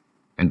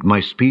 And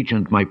my speech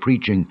and my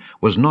preaching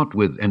was not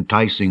with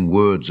enticing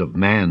words of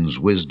man's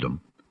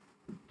wisdom,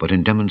 but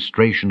in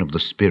demonstration of the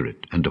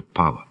Spirit and of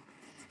power,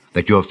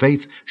 that your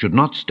faith should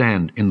not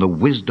stand in the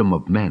wisdom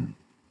of men,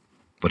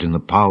 but in the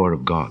power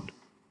of God.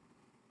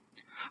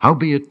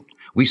 Howbeit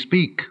we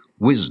speak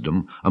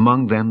wisdom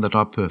among them that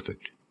are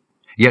perfect,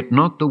 yet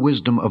not the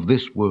wisdom of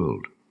this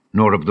world,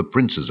 nor of the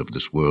princes of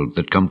this world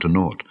that come to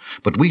naught,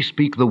 but we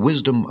speak the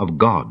wisdom of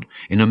God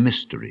in a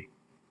mystery,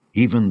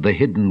 even the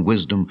hidden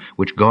wisdom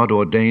which God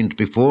ordained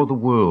before the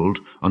world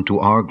unto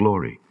our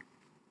glory,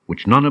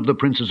 which none of the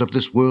princes of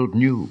this world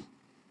knew.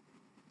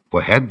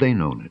 For had they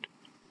known it,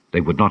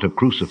 they would not have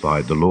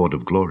crucified the Lord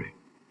of glory.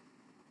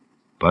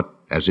 But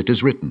as it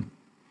is written,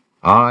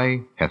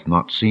 Eye hath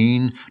not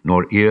seen,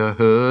 nor ear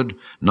heard,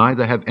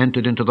 neither have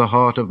entered into the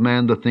heart of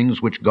man the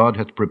things which God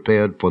hath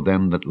prepared for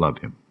them that love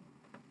him.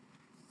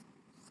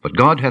 But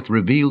God hath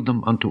revealed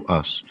them unto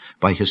us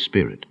by his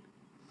Spirit.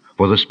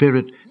 For the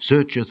Spirit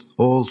searcheth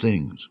all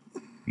things,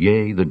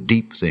 yea, the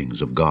deep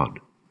things of God.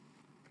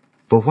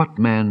 For what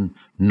man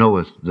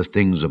knoweth the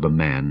things of a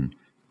man,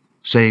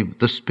 save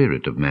the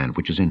spirit of man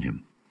which is in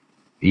him?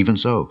 Even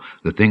so,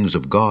 the things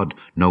of God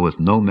knoweth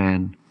no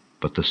man,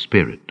 but the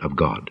Spirit of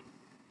God.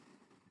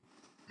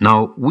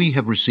 Now we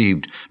have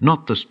received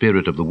not the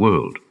spirit of the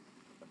world,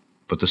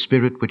 but the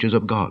Spirit which is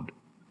of God,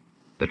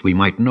 that we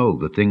might know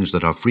the things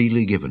that are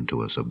freely given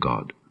to us of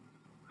God.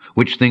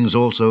 Which things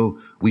also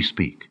we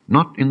speak,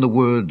 not in the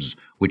words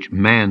which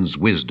man's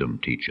wisdom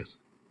teacheth,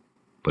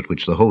 but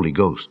which the Holy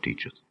Ghost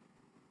teacheth,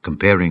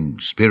 comparing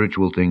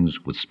spiritual things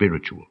with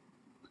spiritual.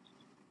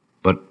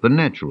 But the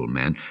natural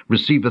man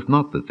receiveth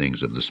not the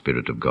things of the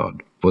Spirit of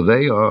God, for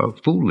they are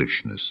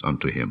foolishness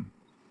unto him.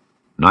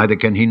 Neither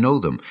can he know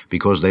them,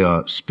 because they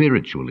are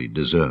spiritually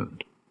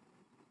discerned.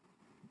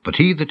 But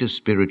he that is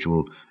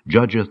spiritual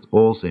judgeth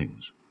all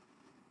things,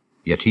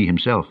 yet he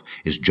himself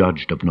is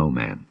judged of no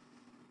man.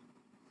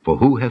 For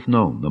who hath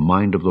known the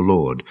mind of the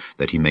Lord,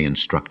 that he may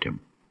instruct him?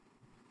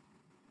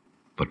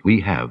 But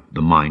we have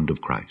the mind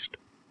of Christ.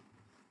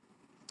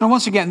 Now,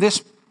 once again,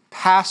 this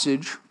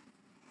passage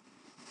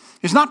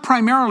is not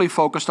primarily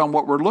focused on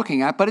what we're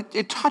looking at, but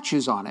it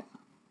touches on it.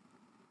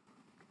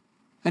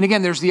 And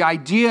again, there's the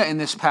idea in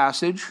this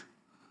passage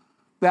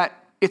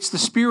that it's the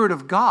Spirit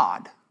of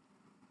God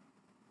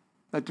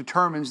that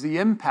determines the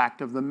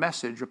impact of the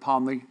message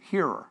upon the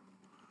hearer.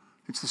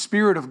 It's the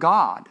Spirit of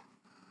God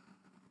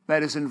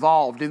that is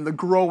involved in the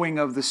growing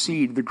of the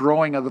seed, the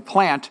growing of the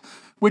plant,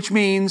 which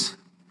means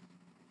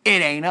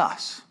it ain't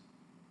us.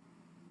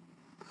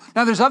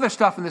 Now, there's other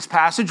stuff in this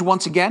passage.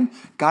 Once again,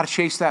 got to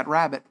chase that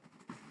rabbit.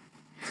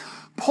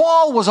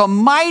 Paul was a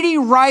mighty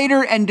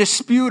writer and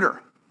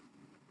disputer.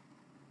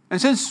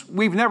 And since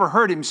we've never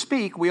heard him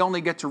speak, we only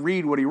get to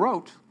read what he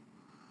wrote.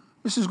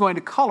 This is going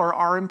to color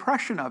our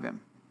impression of him.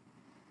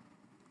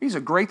 He's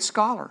a great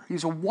scholar.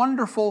 He's a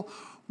wonderful,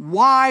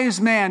 wise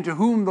man to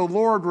whom the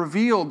Lord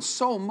revealed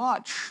so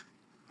much,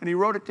 and he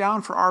wrote it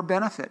down for our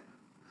benefit.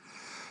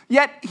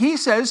 Yet he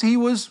says he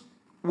was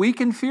weak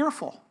and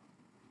fearful.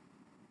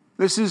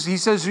 He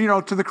says,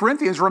 to the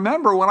Corinthians,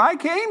 remember when I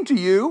came to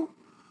you,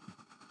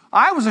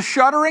 I was a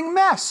shuddering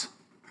mess.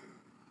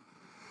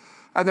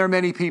 And there are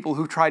many people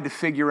who tried to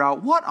figure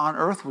out what on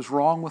earth was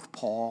wrong with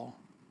Paul.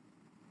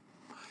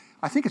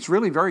 I think it's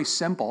really very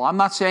simple. I'm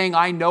not saying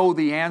I know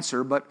the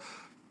answer, but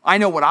I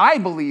know what I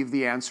believe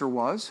the answer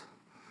was.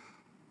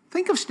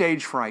 Think of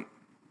stage fright.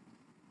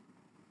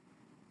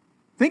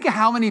 Think of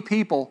how many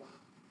people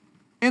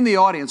in the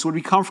audience would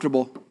be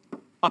comfortable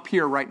up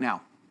here right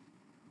now.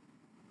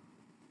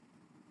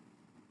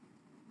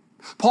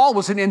 Paul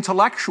was an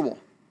intellectual,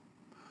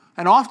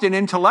 and often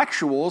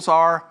intellectuals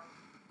are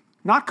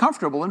not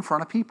comfortable in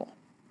front of people.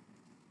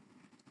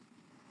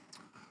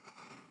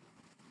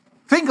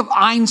 Think of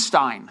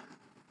Einstein,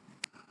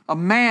 a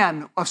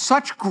man of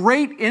such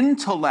great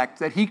intellect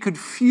that he could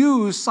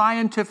fuse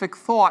scientific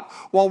thought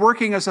while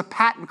working as a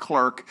patent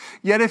clerk.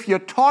 Yet if you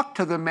talked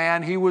to the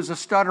man, he was a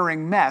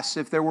stuttering mess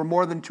if there were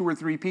more than 2 or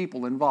 3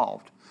 people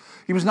involved.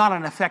 He was not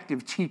an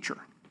effective teacher.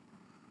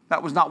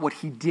 That was not what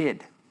he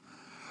did.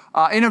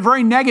 In a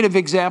very negative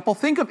example,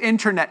 think of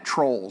internet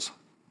trolls.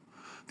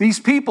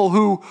 These people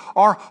who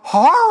are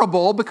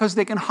horrible because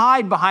they can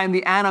hide behind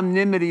the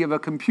anonymity of a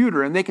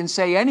computer and they can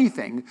say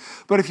anything.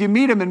 But if you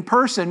meet them in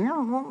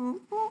person,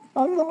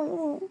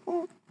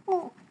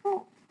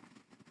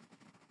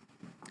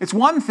 it's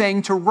one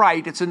thing to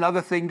write, it's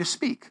another thing to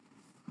speak.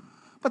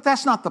 But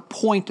that's not the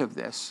point of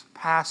this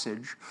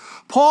passage.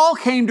 Paul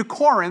came to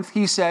Corinth,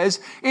 he says,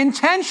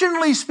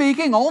 intentionally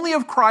speaking only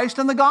of Christ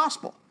and the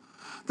gospel.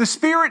 The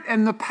spirit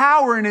and the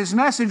power in his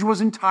message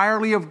was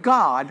entirely of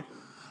God,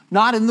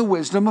 not in the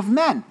wisdom of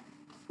men.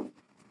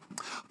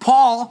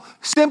 Paul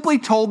simply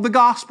told the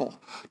gospel.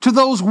 To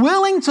those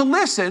willing to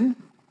listen,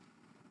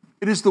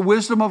 it is the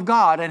wisdom of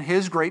God and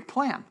his great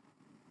plan.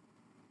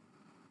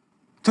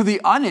 To the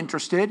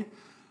uninterested,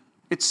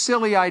 it's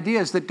silly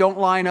ideas that don't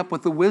line up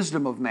with the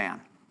wisdom of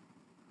man.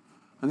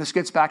 And this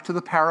gets back to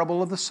the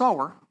parable of the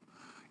sower.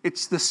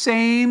 It's the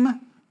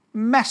same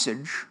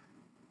message.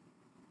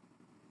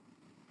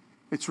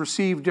 It's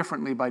received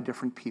differently by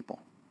different people.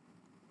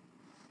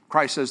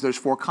 Christ says there's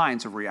 4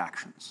 kinds of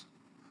reactions.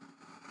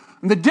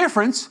 And the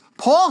difference,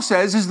 Paul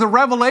says, is the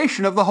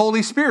revelation of the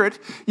Holy Spirit.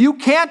 You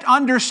can't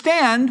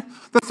understand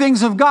the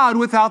things of God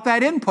without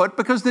that input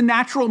because the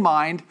natural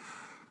mind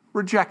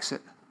rejects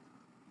it.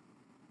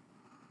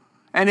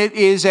 And it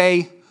is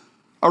a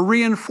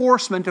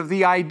reinforcement of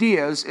the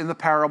ideas in the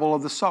parable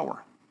of the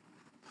sower.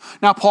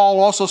 Now, Paul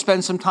also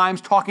spends some time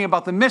talking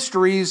about the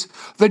mysteries,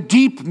 the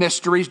deep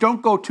mysteries.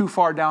 Don't go too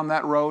far down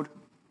that road,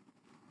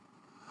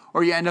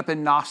 or you end up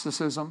in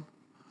Gnosticism,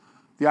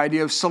 the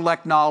idea of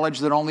select knowledge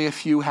that only a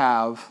few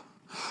have.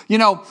 You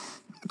know,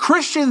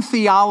 Christian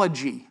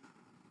theology,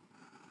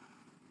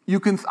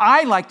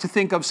 I like to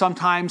think of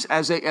sometimes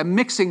as a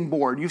mixing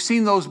board. You've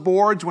seen those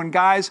boards when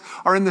guys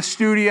are in the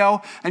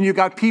studio and you've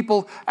got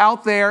people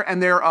out there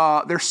and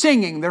they're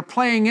singing, they're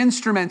playing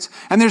instruments,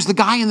 and there's the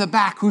guy in the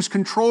back who's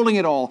controlling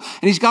it all.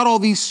 And he's got all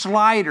these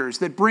sliders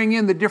that bring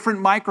in the different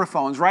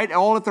microphones, right?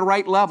 All at the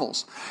right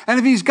levels. And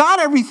if he's got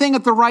everything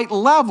at the right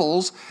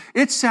levels,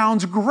 it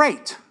sounds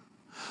great.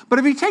 But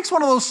if he takes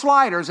one of those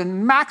sliders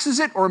and maxes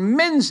it or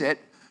mins it,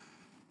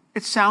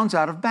 it sounds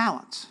out of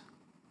balance.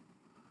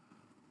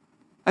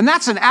 And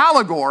that's an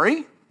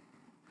allegory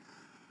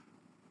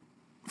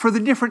for the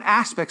different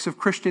aspects of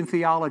Christian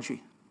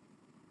theology.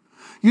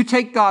 You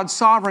take God's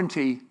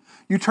sovereignty,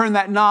 you turn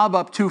that knob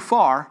up too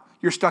far,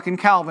 you're stuck in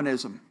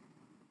Calvinism.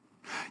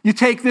 You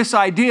take this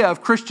idea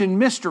of Christian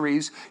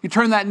mysteries, you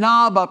turn that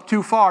knob up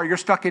too far, you're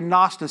stuck in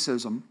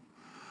Gnosticism.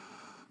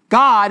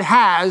 God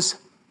has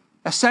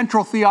a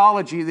central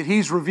theology that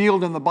he's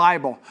revealed in the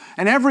Bible,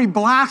 and every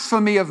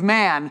blasphemy of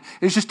man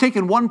is just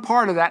taking one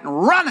part of that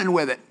and running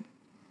with it,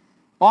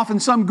 off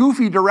in some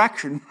goofy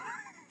direction.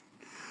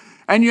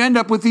 And you end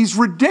up with these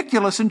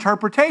ridiculous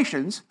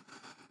interpretations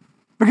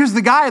because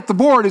the guy at the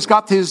board has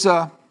got his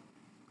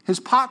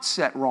pot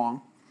set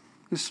wrong,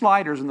 his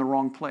sliders in the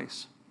wrong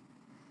place.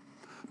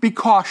 Be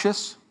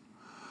cautious.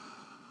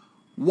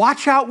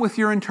 Watch out with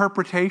your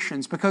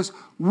interpretations because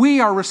we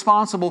are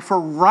responsible for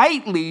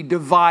rightly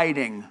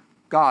dividing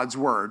God's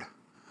word,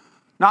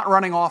 not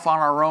running off on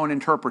our own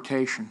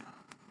interpretation.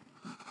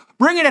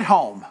 Bringing it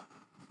home.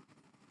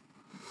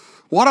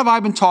 What have I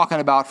been talking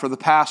about for the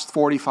past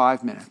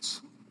 45 minutes?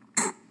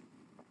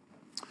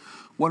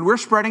 When we're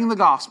spreading the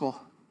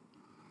gospel,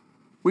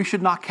 we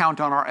should not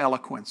count on our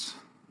eloquence.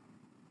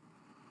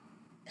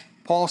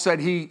 Paul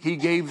said he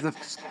gave the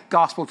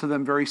gospel to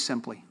them very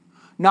simply,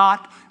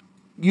 not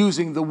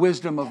using the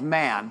wisdom of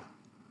man,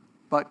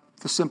 but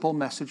the simple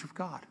message of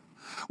God.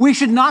 We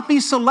should not be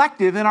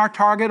selective in our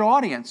target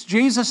audience.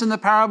 Jesus in the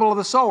parable of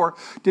the sower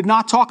did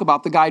not talk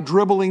about the guy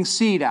dribbling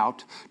seed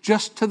out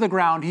just to the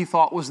ground he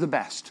thought was the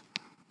best.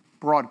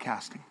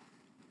 Broadcasting.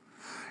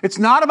 It's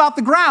not about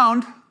the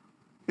ground,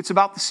 it's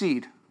about the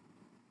seed.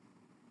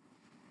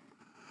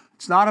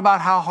 It's not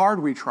about how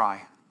hard we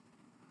try.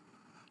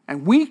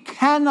 And we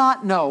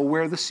cannot know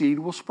where the seed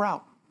will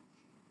sprout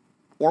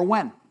or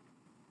when.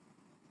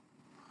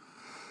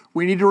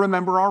 We need to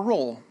remember our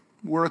role.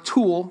 We're a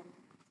tool,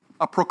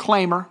 a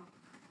proclaimer,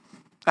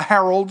 a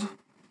herald.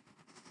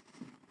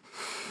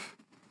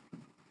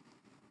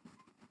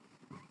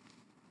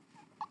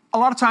 A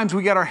lot of times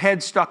we get our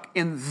head stuck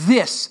in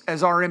this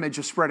as our image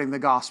of spreading the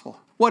gospel.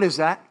 What is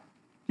that?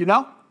 You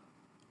know?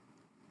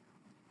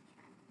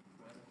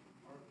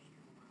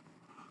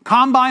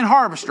 Combine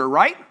harvester,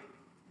 right?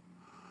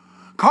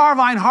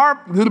 Combine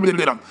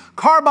harvester.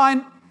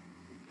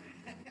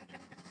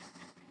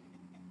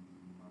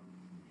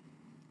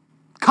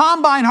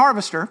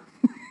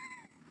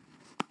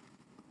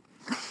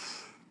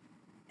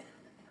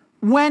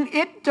 When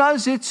it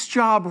does its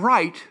job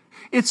right,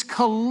 It's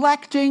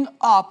collecting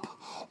up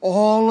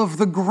all of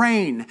the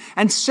grain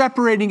and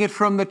separating it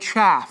from the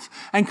chaff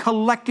and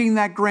collecting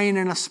that grain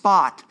in a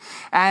spot.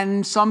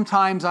 And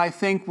sometimes I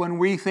think when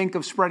we think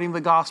of spreading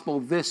the gospel,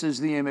 this is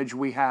the image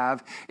we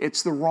have.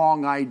 It's the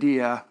wrong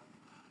idea.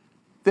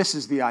 This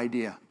is the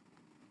idea.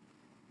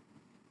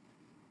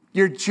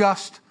 You're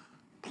just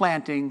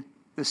planting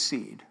the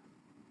seed.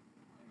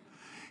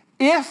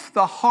 If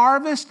the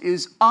harvest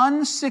is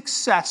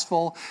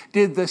unsuccessful,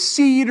 did the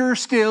seeder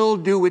still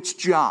do its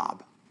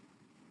job?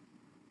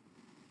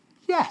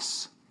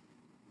 Yes.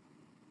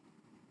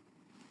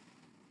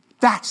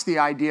 That's the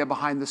idea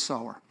behind the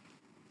sower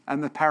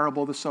and the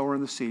parable of the sower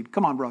and the seed.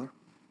 Come on, brother.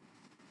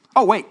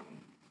 Oh, wait.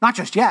 Not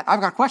just yet. I've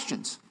got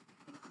questions.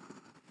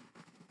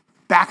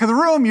 Back of the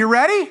room, you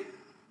ready?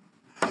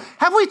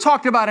 Have we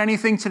talked about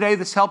anything today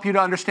that's helped you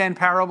to understand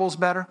parables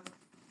better?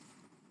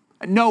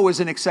 No is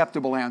an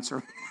acceptable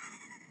answer.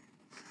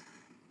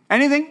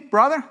 Anything,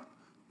 brother?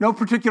 No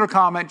particular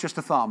comment, just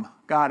a thumb.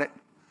 Got it.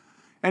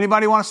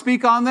 Anybody want to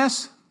speak on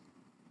this?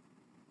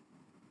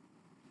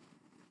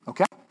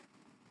 Okay.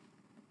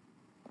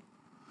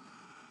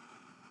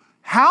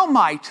 How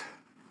might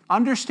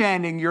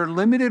understanding your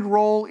limited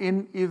role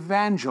in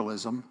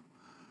evangelism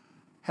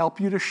help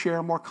you to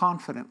share more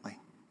confidently?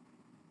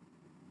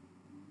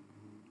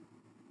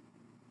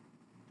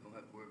 Don't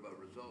have to worry about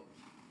results.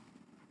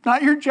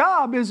 Not your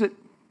job, is it?